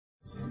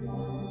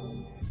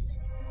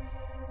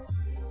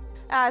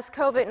As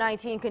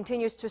COVID-19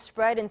 continues to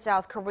spread in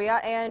South Korea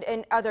and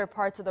in other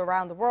parts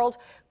around the world,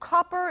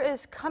 copper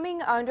is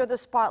coming under the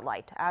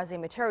spotlight as a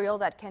material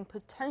that can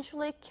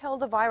potentially kill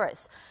the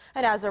virus.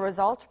 And as a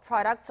result,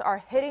 products are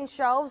hitting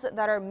shelves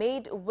that are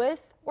made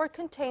with or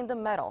contain the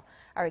metal.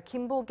 Our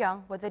Kim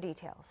Bo-kyung with the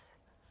details.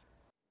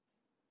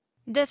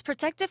 This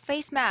protective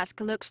face mask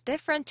looks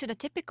different to the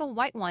typical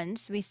white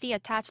ones we see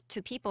attached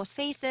to people's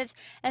faces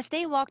as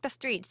they walk the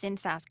streets in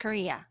South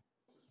Korea.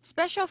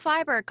 Special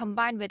fiber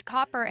combined with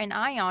copper and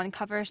ion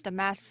covers the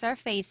mask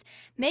surface,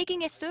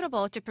 making it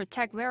suitable to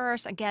protect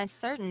wearers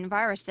against certain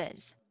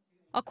viruses.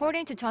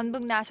 According to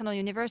Jeonbuk National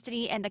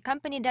University and the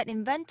company that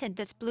invented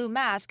this blue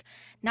mask,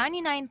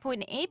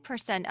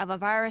 99.8% of a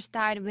virus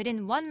died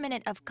within 1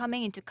 minute of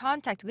coming into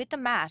contact with the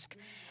mask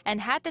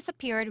and had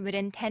disappeared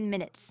within 10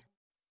 minutes.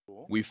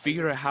 We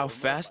figure out how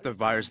fast the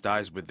virus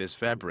dies with this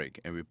fabric,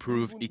 and we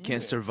prove it can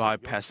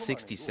survive past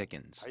 60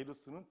 seconds.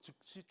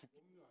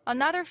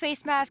 Another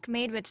face mask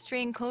made with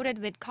string coated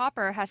with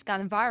copper has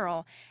gone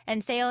viral,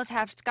 and sales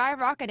have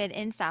skyrocketed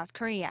in South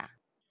Korea.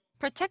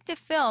 Protective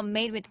film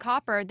made with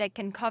copper that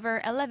can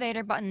cover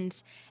elevator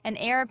buttons and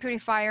air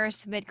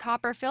purifiers with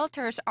copper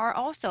filters are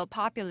also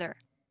popular.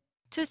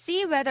 To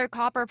see whether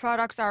copper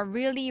products are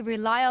really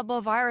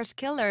reliable virus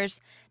killers,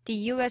 the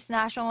U.S.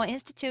 National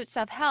Institutes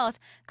of Health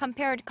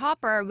compared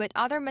copper with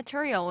other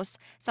materials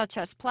such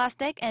as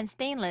plastic and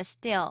stainless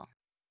steel.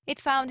 It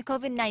found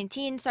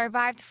COVID-19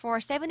 survived for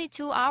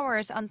 72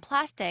 hours on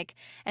plastic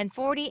and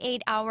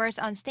 48 hours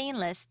on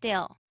stainless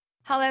steel.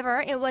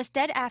 However, it was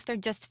dead after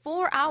just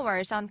 4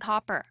 hours on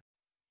copper.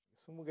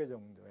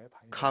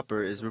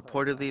 Copper is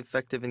reportedly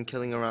effective in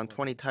killing around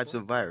 20 types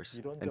of virus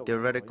and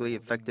theoretically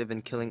effective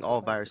in killing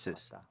all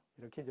viruses.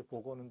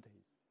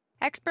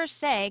 Experts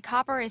say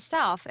copper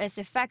itself is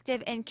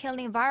effective in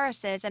killing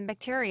viruses and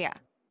bacteria.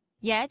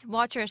 Yet,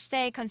 watchers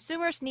say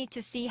consumers need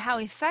to see how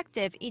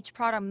effective each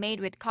product made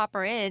with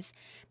copper is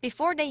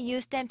before they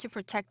use them to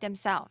protect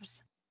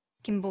themselves.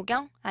 Kim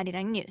Bo-kyung,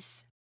 Arirang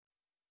News.